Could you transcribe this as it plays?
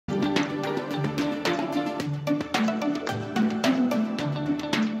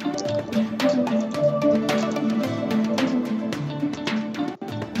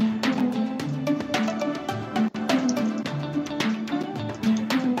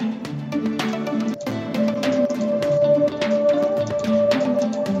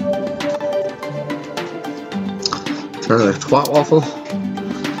Turn of the twat waffle.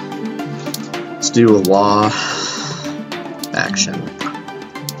 Let's do a law action.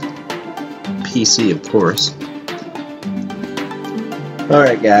 PC, of course.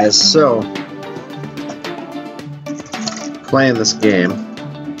 Alright guys, so playing this game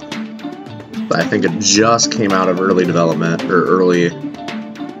that I think it just came out of early development, or early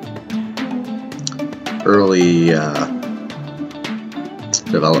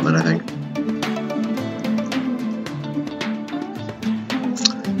development, I think.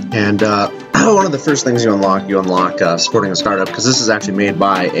 And one of the first things you unlock supporting a startup, because this is actually made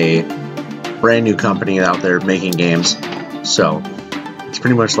by a brand new company out there making games. So it's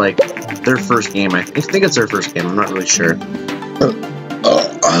pretty much like their first game. I think it's their first game. I'm not really sure.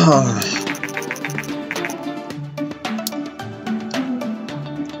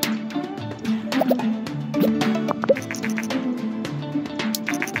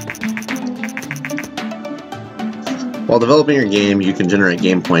 While developing your game, you can generate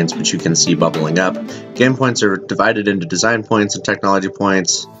game points, which you can see bubbling up. Game points are divided into design points and technology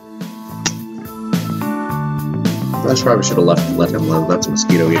points. I probably should have let him live. That's a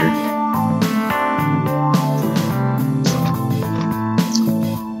mosquito eater.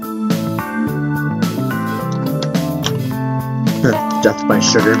 Death by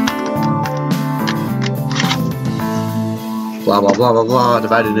sugar. Blah blah blah blah blah.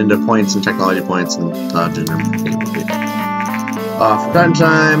 Divided into points and technology points and for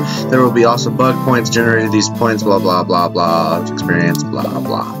time, there will be also bug points generated. These points, blah blah blah blah. Experience, blah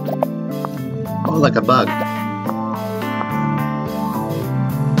blah. Oh, like a bug.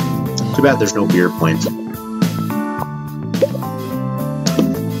 Too bad there's no beer points.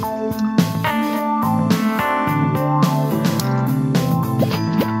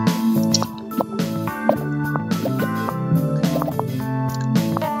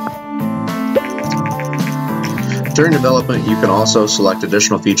 During development, you can also select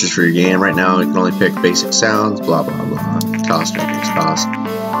additional features for your game. Right now, you can only pick basic sounds, blah blah blah. Cost, increase cost.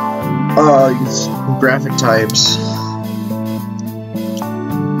 Use graphic types.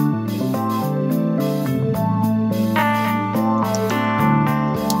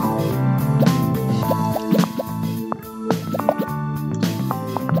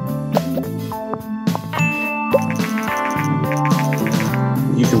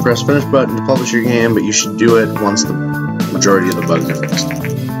 You can press finish button to publish your game, but you should do it once the majority of the bugs are fixed.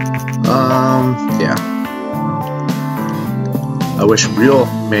 Yeah. I wish real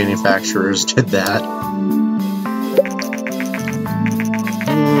manufacturers did that.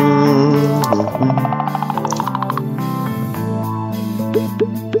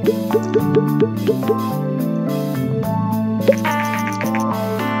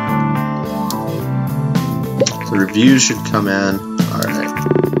 The reviews should come in. Alright.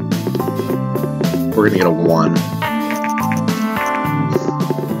 We're gonna get a 1.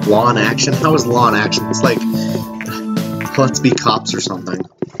 Law in action? How is law in action? It's like Let's Be Cops or something.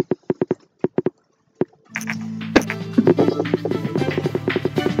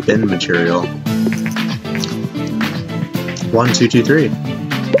 Bin material. 1, 2, 2, 3.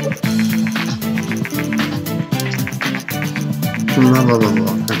 Blah, blah, blah,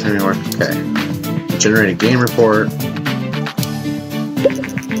 blah. Continue work. Okay. Generate a game report.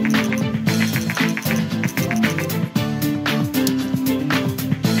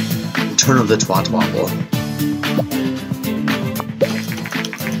 Return of the twat waffle.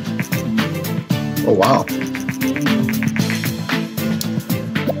 Oh wow.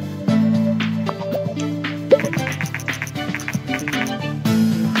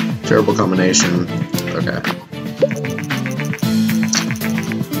 Terrible combination. Okay.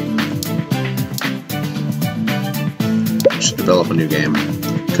 Should develop a new game.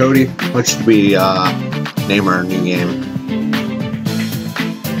 Cody, what should we name our new game?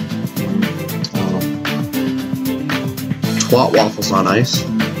 Twat waffles on ice.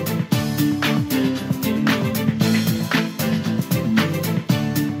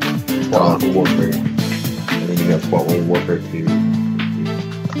 Twat waffle warfare. And then you got twat waffle warfare 2.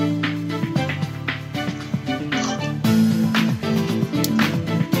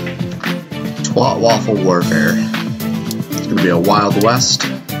 Twat waffle warfare. It's gonna be a Wild West.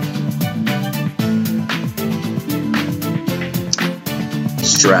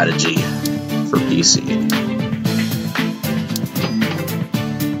 Strategy for PC.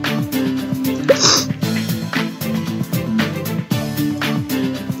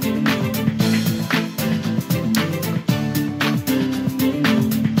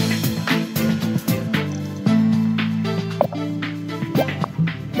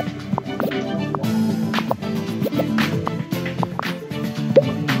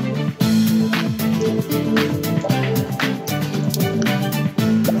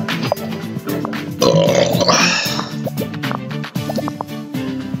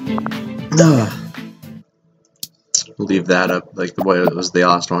 We'll leave that up like the way it was the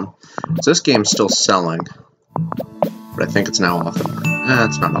last one. So this game's still selling, but I think it's now off the market.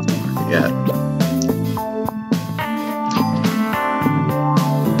 It's not off the market yet.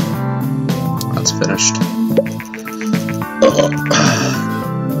 That's finished.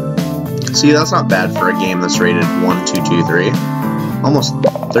 See, that's not bad for a game that's rated 1, 2, 2, 3. Almost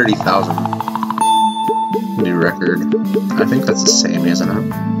 30,000. New record. I think that's the same, isn't it?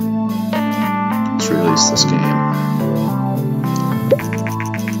 Let's release this game.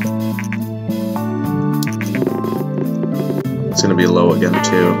 It's gonna be low again,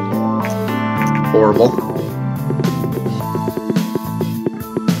 too. Horrible.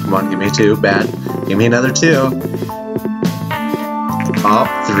 Come on, give me 2. Bad. Give me another 2. Oh,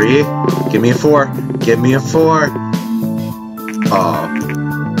 3. Give me a 4. Give me a 4. Oh.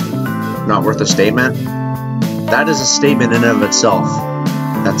 Not worth a statement? That is a statement in and of itself.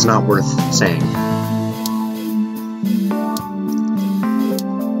 That's not worth saying.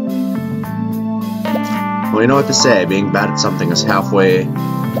 Well, you know what to say. Being bad at something is halfway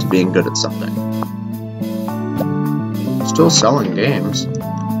to being good at something. Still selling games.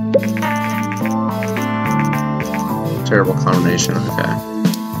 Terrible combination, okay.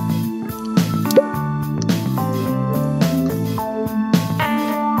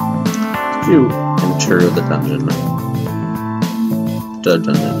 You enter the dungeon.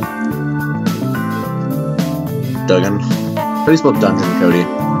 Dungeon. Duggan. How do you spell dungeon, Cody?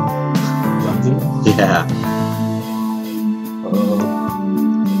 Dungeon? Yeah.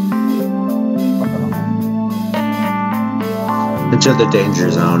 Into the danger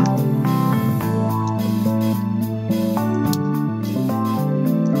zone.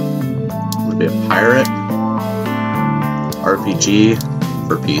 Be a pirate. RPG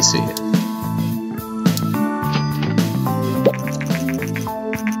for PC.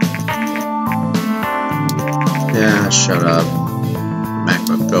 Yeah, shut up.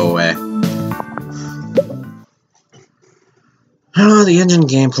 MacBook, go away. Oh, the engine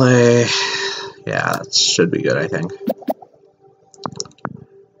gameplay. Yeah, that should be good, I think.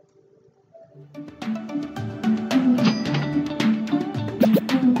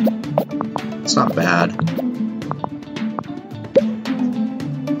 It's not bad.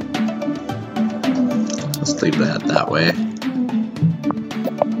 Let's leave that way.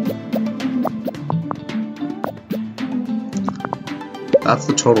 That's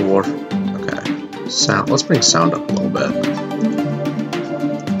the total war. Okay. Sound. Let's bring sound up a little bit.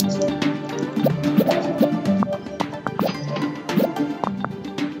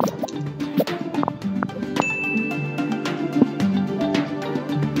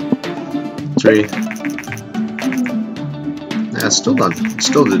 Three. Yeah, still done.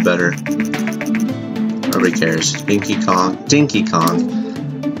 Still did better. Nobody cares. Dinky Kong. 2,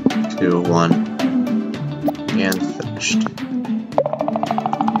 1. And finished.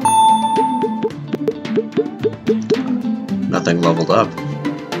 Nothing leveled up.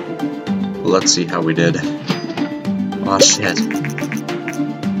 Let's see how we did. Oh shit.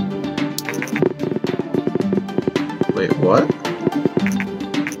 Wait, what?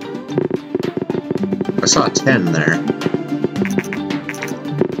 I saw a 10 there.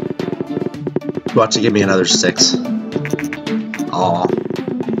 Watch it give me another 6. Aw,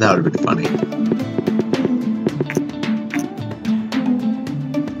 that would have been funny.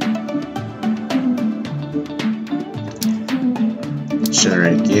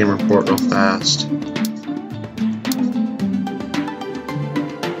 Generate game report real fast.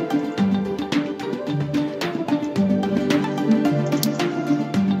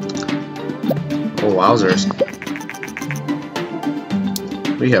 Oh, wowzers.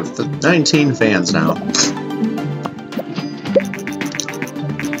 We have 19 fans now.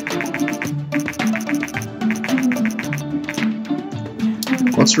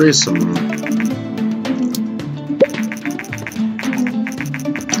 Let's raise some...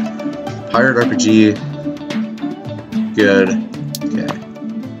 Pirate RPG. Good. Okay.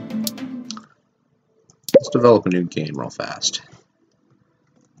 Let's develop a new game real fast.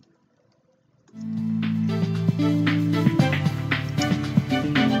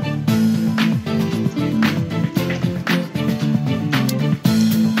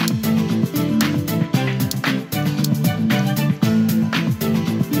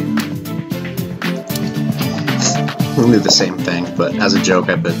 We'll do the same thing, but as a joke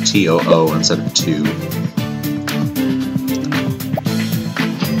I put TOO instead of 2.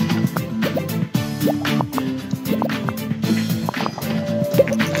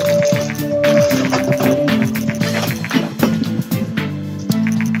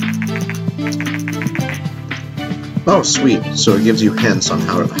 Oh, Oh, sweet. So it gives you hints on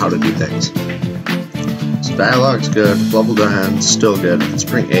how to do things. So dialogue's good. Level design still good. Let's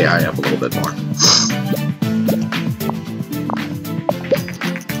bring AI up a little bit more.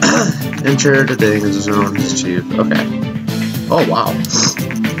 Enter the thing as zone is achieved. Okay. Oh wow.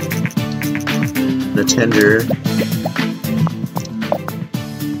 The tender.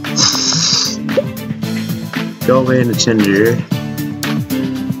 Go away in the tender.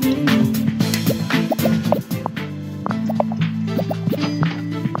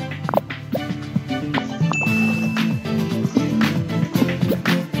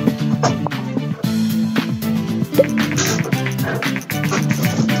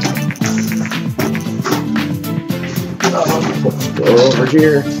 Go over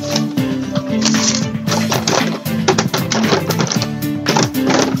here.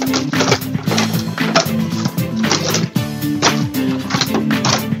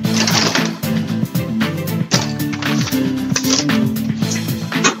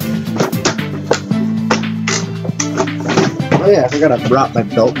 Oh yeah, I forgot I brought my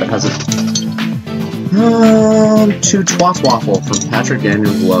belt that has a to Twat Waffle from Patrick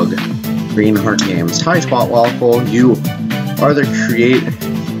Daniel Glug, Greenheart Games. Hi Twat Waffle, we are the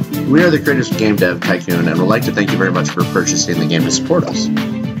creators of Game Dev Tycoon and would like to thank you very much for purchasing the game to support us.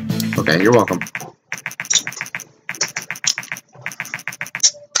 Okay, you're welcome.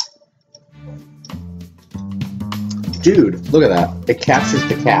 Dude, look at that. It captures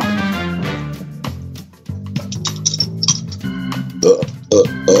the cat.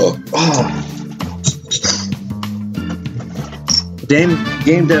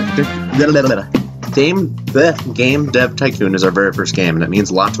 Game Dev Tycoon is our very first game, and it means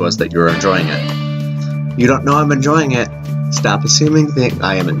a lot to us that you're enjoying it. You don't know I'm enjoying it. Stop assuming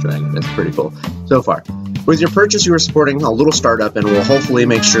I am enjoying it. It's pretty cool so far. With your purchase, you are supporting a little startup, and we'll hopefully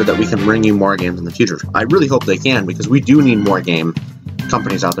make sure that we can bring you more games in the future. I really hope they can, because we do need more game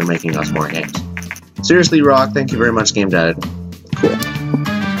companies out there making us more games. Seriously, Rock, thank you very much, Game Dev. Cool.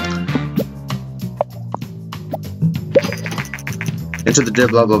 Enter the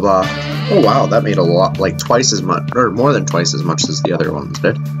blah blah blah. Oh wow, that made a lot, like twice as much, or more than twice as much as the other ones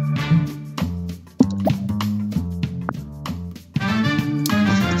did.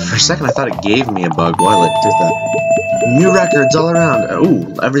 For a second I thought it gave me a bug while it did that. New records all around.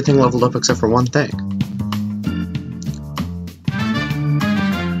 Ooh, everything leveled up except for one thing.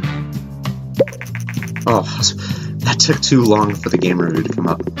 Oh, that took too long for the game review to come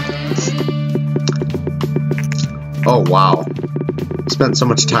up. Oh wow. Spent so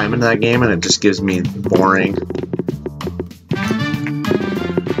much time in that game and it just gives me boring.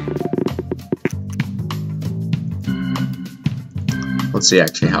 Let's see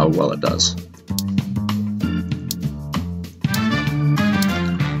actually how well it does.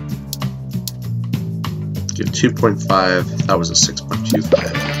 Give 2.5. That was a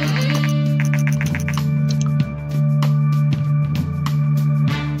 6.25.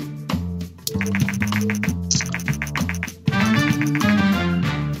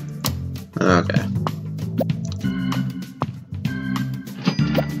 Okay.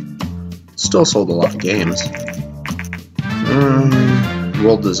 Still sold a lot of games.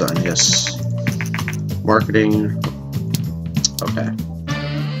 World design, yes. Marketing. Okay.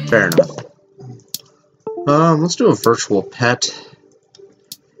 Fair enough. Let's do a virtual pet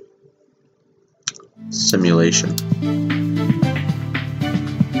simulation.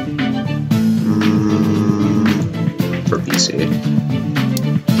 For PC.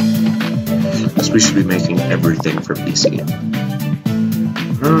 We should be making everything for PC.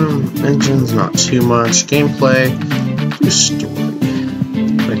 Engines, not too much. Gameplay, do story.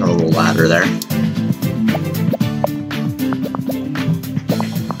 Make a little ladder there.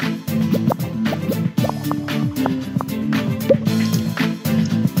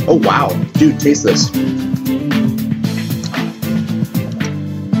 Oh wow, dude, taste this.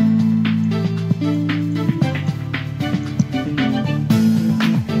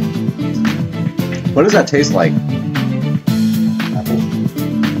 What does that taste like? Apple.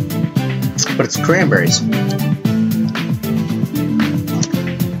 But it's cranberries.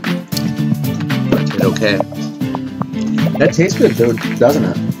 It's okay. That tastes good though, doesn't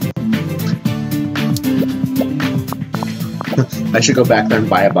it? I should go back there and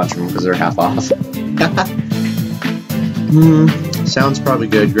buy a bunch of them because they're half off. Sounds probably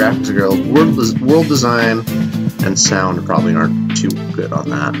good. Graphics are good. World design and sound probably aren't too good on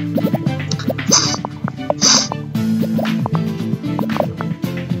that.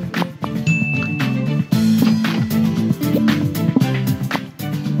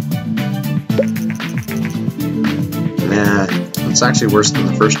 Nah, it's actually worse than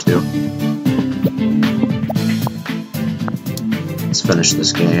the first two. Let's finish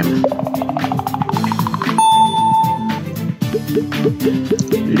this game.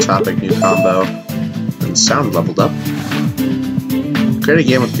 New topic, new combo, and sound leveled up. Create a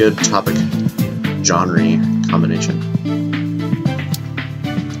game with good topic genre combination.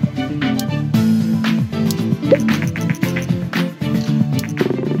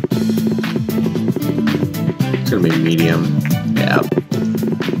 It's gonna be medium, yeah.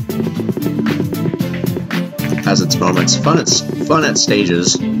 Has its moments. Fun at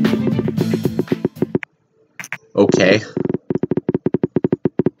stages. Okay.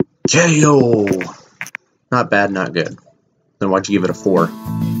 KO! Not bad, not good. Then why'd you give it a 4?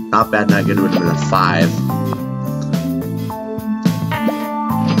 Not bad, not good, it would have been a 5.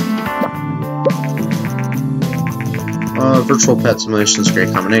 Virtual pet simulation is a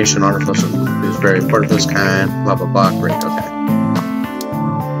great combination. Artificial is very important for this kind. Blah, blah, blah. Great, okay.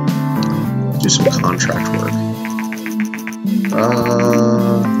 Let's do some contract work.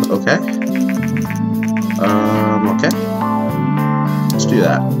 Okay. Okay. Let's do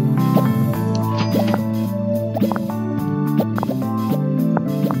that.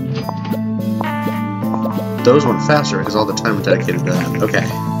 Those went faster because all the time was dedicated to that. Okay.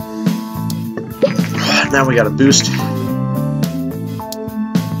 Now we got a boost.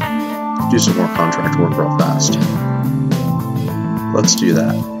 Do some more contract work real fast. Let's do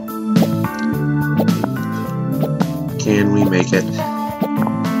that. Can we make it?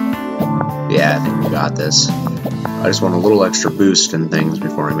 Yeah, I think we got this. I just want a little extra boost and things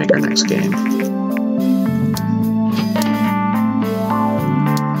before I make our next game.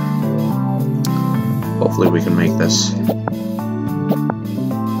 Hopefully we can make this.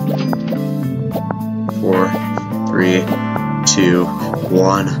 4, 3, 2,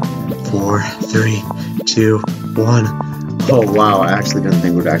 1. 4, 3, 2, 1. Oh wow, I actually didn't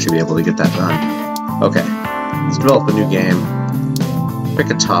think we'd actually be able to get that done. Okay, let's develop a new game. Pick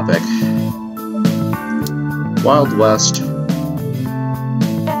a topic. Wild West.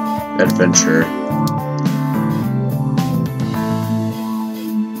 Adventure.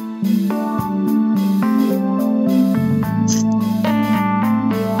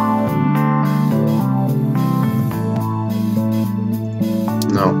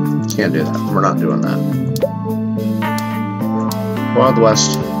 No, can't do that. We're not doing that. Wild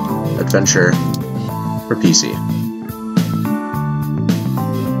West Adventure for PC.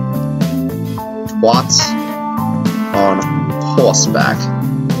 Twats on horseback.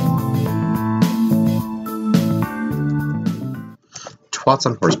 Twats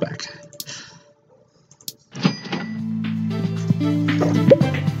on horseback.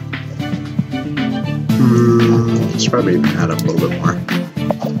 Let's probably add up a little bit more.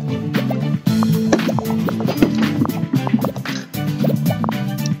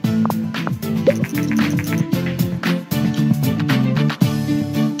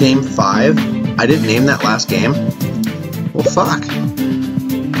 Game 5? I didn't name that last game? Well, fuck.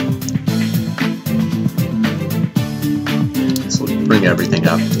 Let's bring everything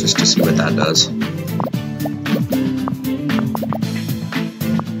up just to see what that does.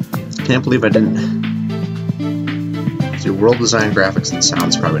 Can't believe I didn't. See, world design, graphics, and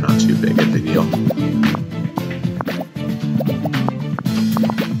sound's probably not too big a deal.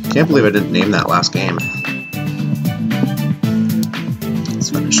 Can't believe I didn't name that last game. Let's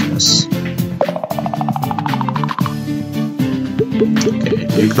finish this. Okay,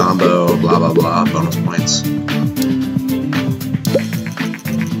 new combo, blah blah blah, bonus points.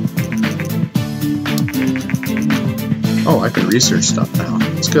 Oh, I can research stuff now.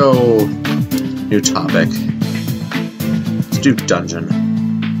 Let's go new topic. Let's do dungeon.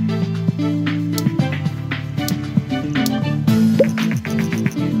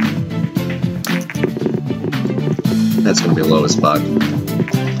 That's gonna be low as fuck.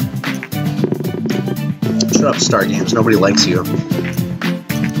 Shut up, Star Games. Nobody likes you.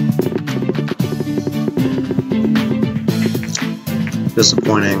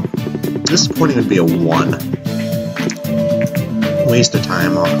 Disappointing. Disappointing would be a 1. Waste of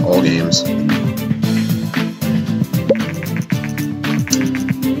time on all games.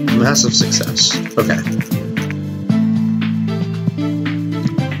 Massive success. Okay.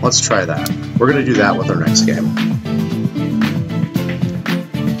 Let's try that. We're gonna do that with our next game.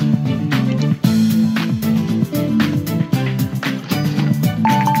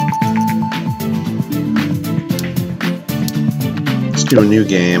 Do a new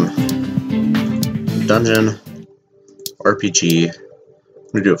game, dungeon, RPG. I'm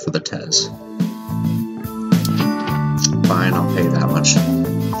gonna do it for the Tez. Fine, I'll pay that much.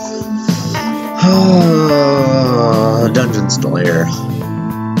 Dungeon Slayer.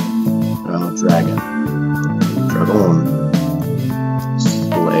 Oh, Dragon.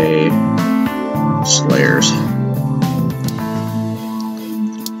 Slayers.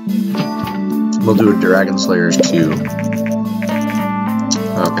 We'll do a Dragon Slayers 2.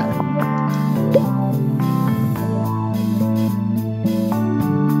 Okay.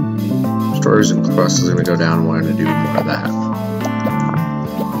 Stories and quests is going to go down. We're going to do more of that.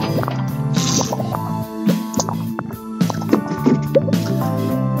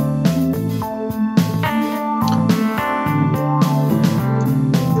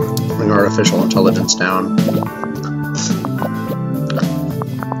 Bring artificial intelligence down.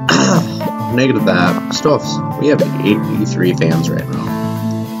 Negative that. Still have, we have 83 fans right now.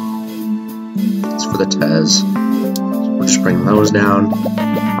 It's for the Tez. So we'll just bring those down.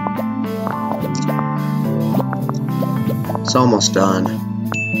 It's almost done.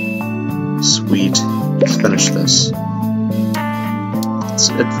 Sweet. Let's finish this.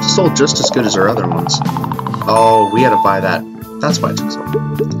 It sold just as good as our other ones. Oh, we had to buy that. That's why it took so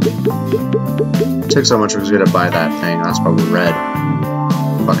long. It took so much because we had to buy that thing. That's why we read.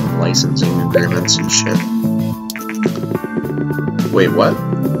 Fucking licensing agreements and shit. Wait, what?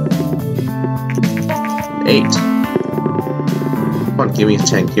 8. Come on, give me a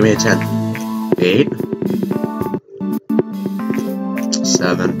 10. Give me a 10. 8.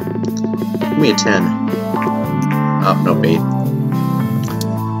 7. Give me a 10. Oh, no, 8.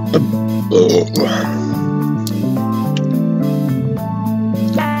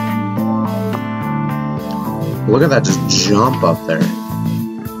 Look at that just jump up there.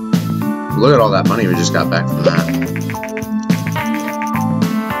 Look at all that money we just got back from that.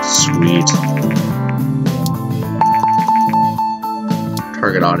 Sweet.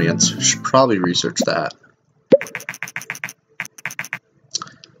 Target audience. We should probably research that.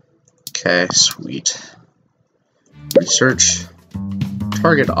 Okay, sweet. Research.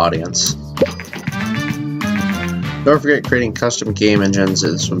 Target audience. Don't forget creating custom game engines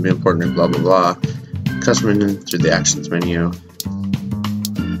is going to be important and blah blah blah. Custom engine through the actions menu.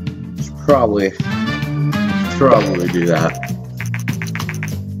 Probably do that.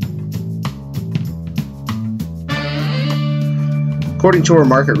 According to our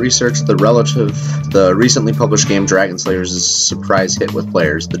market research, the recently published game Dragon Slayers is a surprise hit with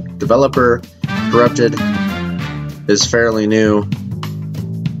players. The developer, Corrupted, is fairly new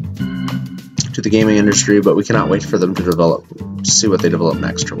to the gaming industry, but we cannot wait for them to see what they develop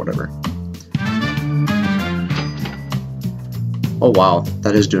next or whatever. Oh wow,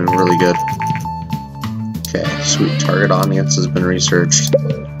 that is doing really good. Okay, sweet. Target audience has been researched.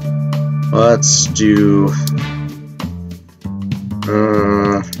 Let's do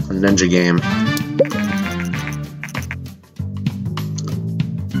a ninja game.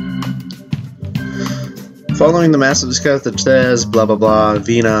 Following the massive discount that says blah blah blah,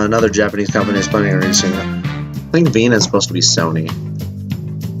 Vina, another Japanese company, is planning on releasing it. I think Vina is supposed to be Sony,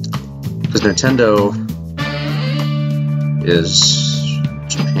 because Nintendo is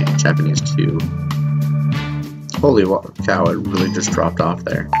Japanese too. Holy cow, it really just dropped off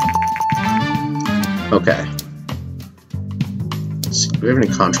there. Okay. Let's see, do we have any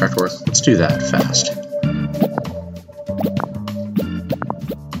contract work? Let's do that fast.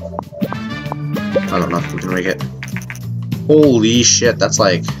 I don't know if we can make it. Holy shit, that's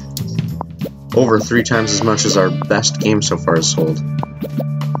like over 3 times as much as our best game so far has sold.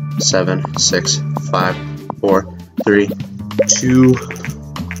 7, 6, 5, 4, 3, 2.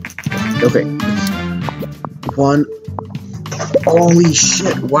 Okay. 1. Holy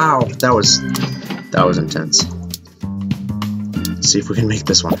shit! Wow, that was intense. Let's see if we can make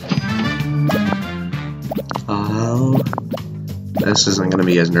this one. This isn't going to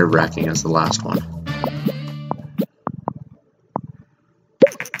be as nerve-wracking as the last one.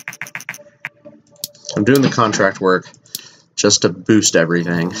 I'm doing the contract work just to boost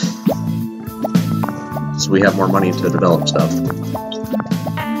everything, so we have more money to develop stuff.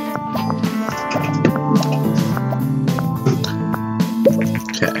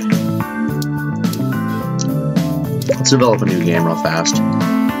 Okay. Let's develop a new game real fast.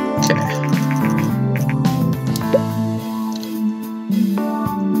 Okay.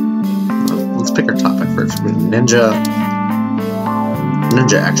 Let's pick our topic first. Ninja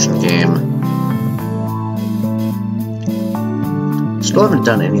action game. Still haven't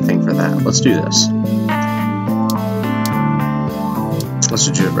done anything for that. Let's do this. Let's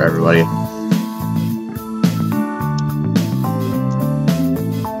do it for everybody.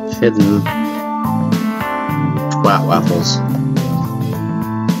 Hidden twat waffles.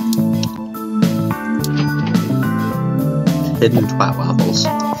 Hidden twat waffles.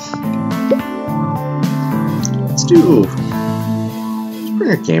 Let's bring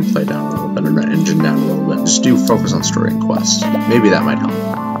our gameplay down a little bit and our engine down a little bit. Just do focus on story and quest. Maybe that might help.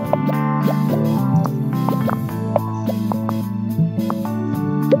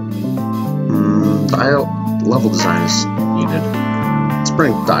 level design is needed. Let's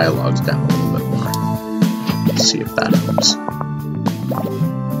bring dialogues down a little bit more. Let's see if that helps.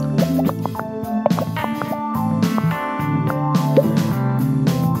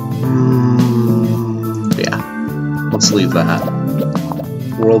 Yeah, let's leave that.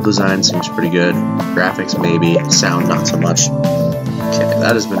 World design seems pretty good. Graphics maybe. Sound not so much. Okay,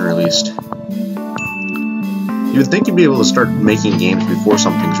 that has been released. You would think you'd be able to start making games before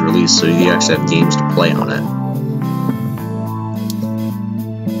something's released, so you actually have games to play on it.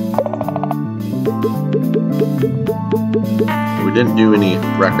 We didn't do any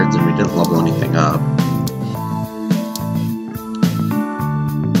records and we didn't level anything up.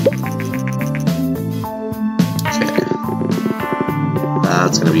 Okay.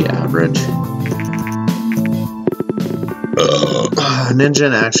 That's gonna be average. Ninja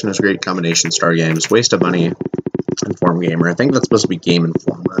and action is a great combination. Star Games. Waste of money. Inform Gamer. I think that's supposed to be Game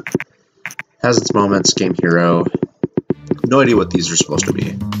Informer. Has its moments. Game Hero. No idea what these are supposed to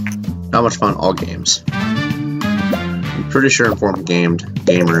be. Not much fun. All games. I'm pretty sure Informed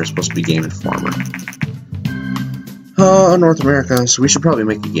Gamer is supposed to be Game Informer. North America. So we should probably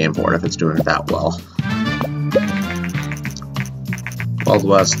make a game for it if it's doing it that well. Wild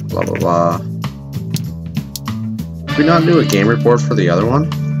West. Blah blah blah. Did we not do a game report for the other one?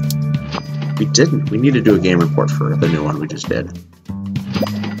 We didn't. We need to do a game report for the new one we just did.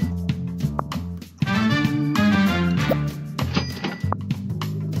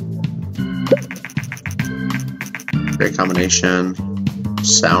 Great combination.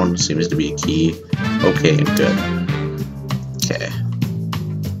 Sound seems to be a key. Okay and good. Okay.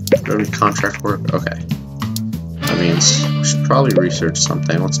 Revenue contract work. Okay. That means we should probably research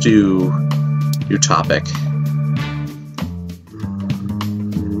something. Let's do new topic.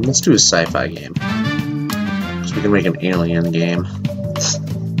 Let's do a sci-fi game. So we can make an alien game.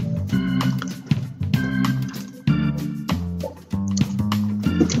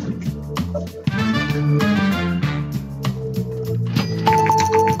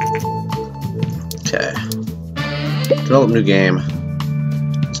 Okay. Develop new game.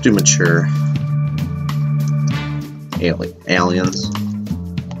 Let's do mature. Aliens.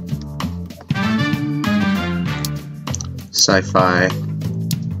 Sci-fi.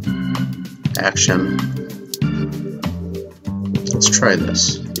 Action. Let's try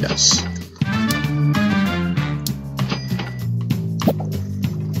this. Yes.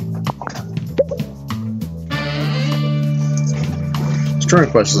 Story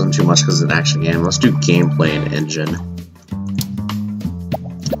quest isn't too much because it's an action game. Let's do gameplay and engine.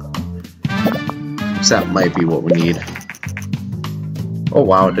 So that might be what we need. Oh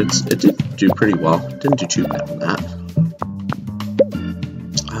wow, it did do pretty well. It didn't do too bad on that.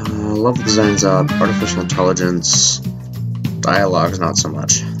 Level design's up, artificial intelligence, dialogue's not so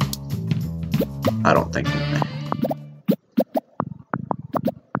much. I don't think.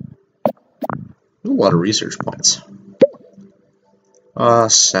 A lot of research points.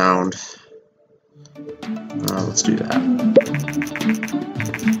 Sound. Let's do that.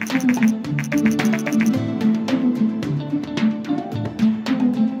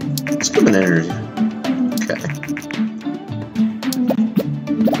 Let's give an interview. Okay.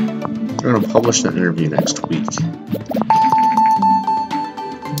 We're going to publish an interview next week.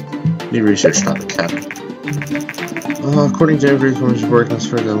 New research topic cap. According to every company's working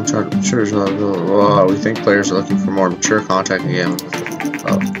for them, we think players are looking for more mature content again.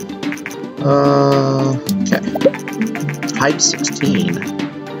 Okay. Hype 16.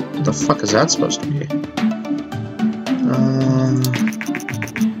 What the fuck is that supposed to be?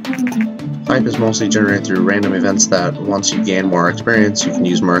 Hype is mostly generated through random events that, once you gain more experience, you can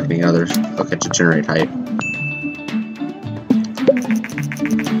use marketing and others to generate hype.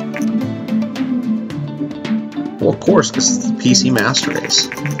 Well, of course, because it's the PC Master Race.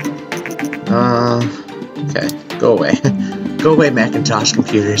 Okay, go away. Go away, Macintosh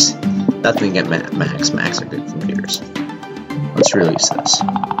computers. Nothing at Macs. Macs are good computers. Let's release this.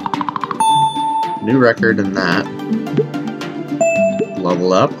 New record in that.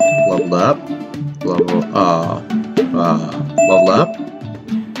 Level up. Level up. Level up.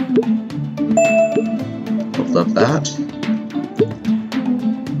 Level up that.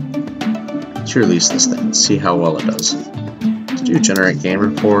 Let's release this thing. See how well it does. Let's do generate game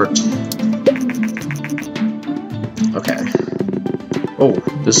report. Okay. Oh,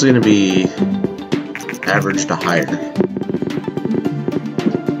 this is going to be average to higher.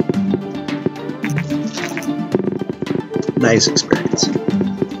 Nice experience.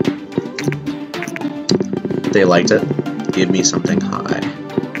 They liked it. Give me something high.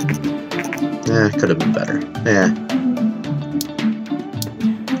 Could have been better.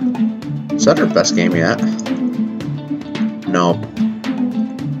 Is that our best game yet? No.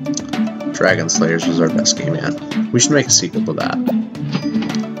 Dragon Slayers was our best game yet. We should make a sequel to that.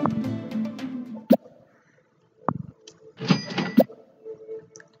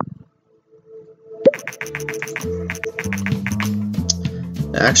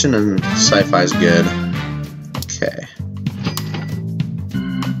 Action and sci-fi is good. Okay.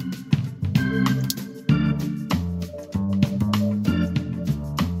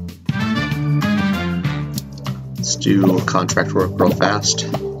 Let's do contract work real fast.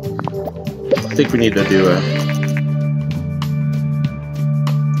 I think we need to do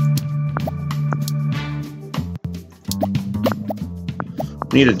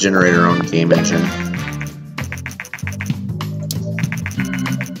we need to generate our own game engine.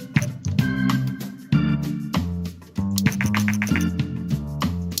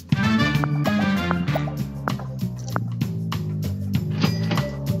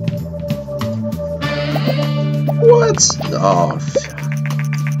 What? Oh,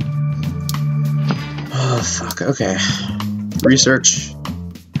 fuck. Okay. Research.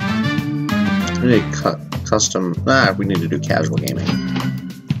 We need custom. We need to do casual gaming.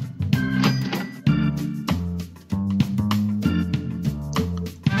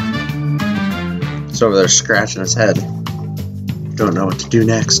 It's over there scratching his head. Don't know what to do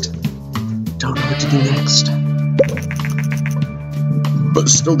next. Don't know what to do next. But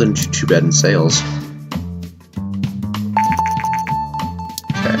still didn't do too bad in sales.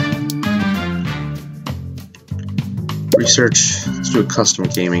 Research. Let's do a custom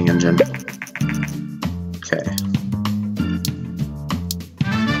gaming engine. Okay.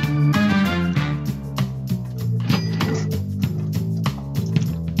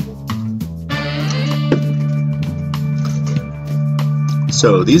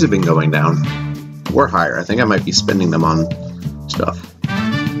 So these have been going down. Or higher. I think I might be spending them on stuff.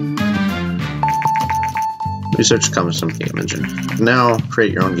 Research comes from game engine. Now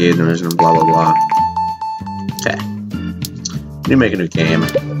create your own game engine and blah blah blah. Okay. Need to make a new game.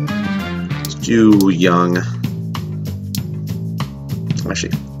 Let's do young.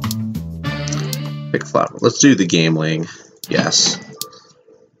 Actually, pick a flat. Let's do the gameling. Yes.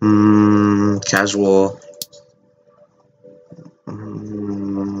 Casual.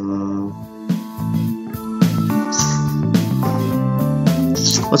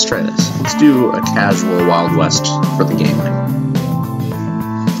 Let's try this. Let's do a casual Wild West for the gameling.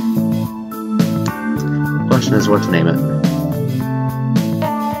 Question is what to name it.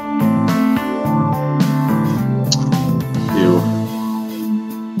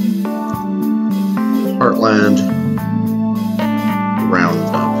 Heartland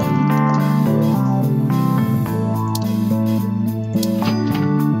Roundup.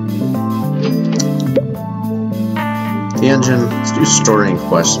 The engine. Let's do story and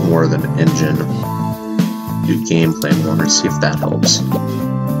quests more than engine. Do gameplay more and see if that helps.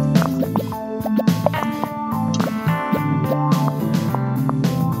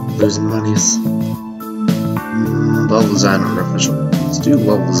 Losing monies. Level design artificial. Let's do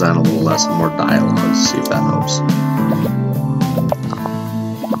level design a little less and more dialogue, see if that helps.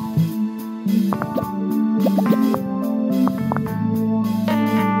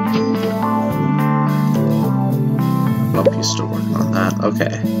 Oh, he's still working on that.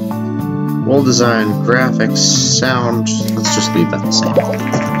 Okay. World design, graphics, sound. Let's just leave that the same.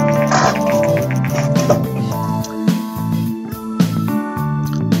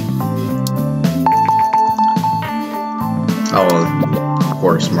 Oh, of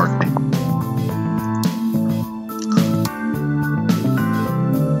course, marketing.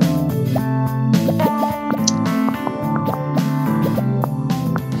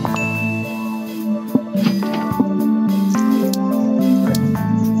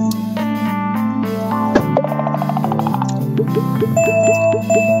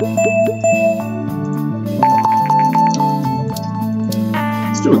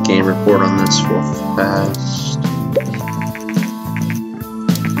 Let's do a game report on this real fast.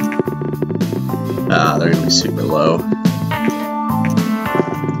 They're gonna be super low.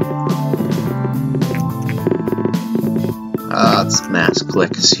 Let's mass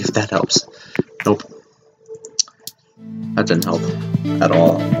click, see if that helps. Nope. That didn't help at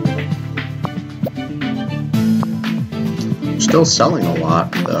all. Still selling a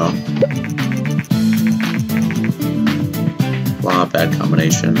lot, though. Wow, bad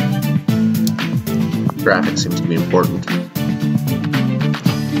combination. Graphics seems to be important.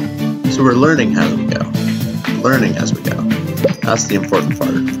 So we're learning as we go. Learning as we go. That's the important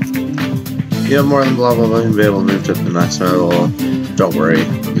part. You have more than blah blah blah, you'll be able to move to the next level. Don't worry,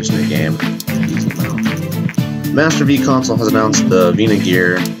 there's a new game. Easy now. Master V console has announced the Vina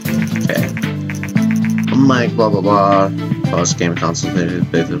gear. Okay. Mike, blah blah blah. Pause game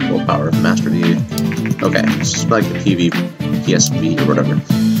concentrated with the full power of Master D. Okay, this is like the PSV or whatever.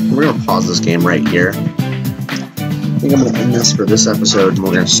 We're gonna pause this game right here. I think I'm gonna end this for this episode, and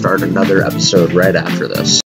we're gonna start another episode right after this.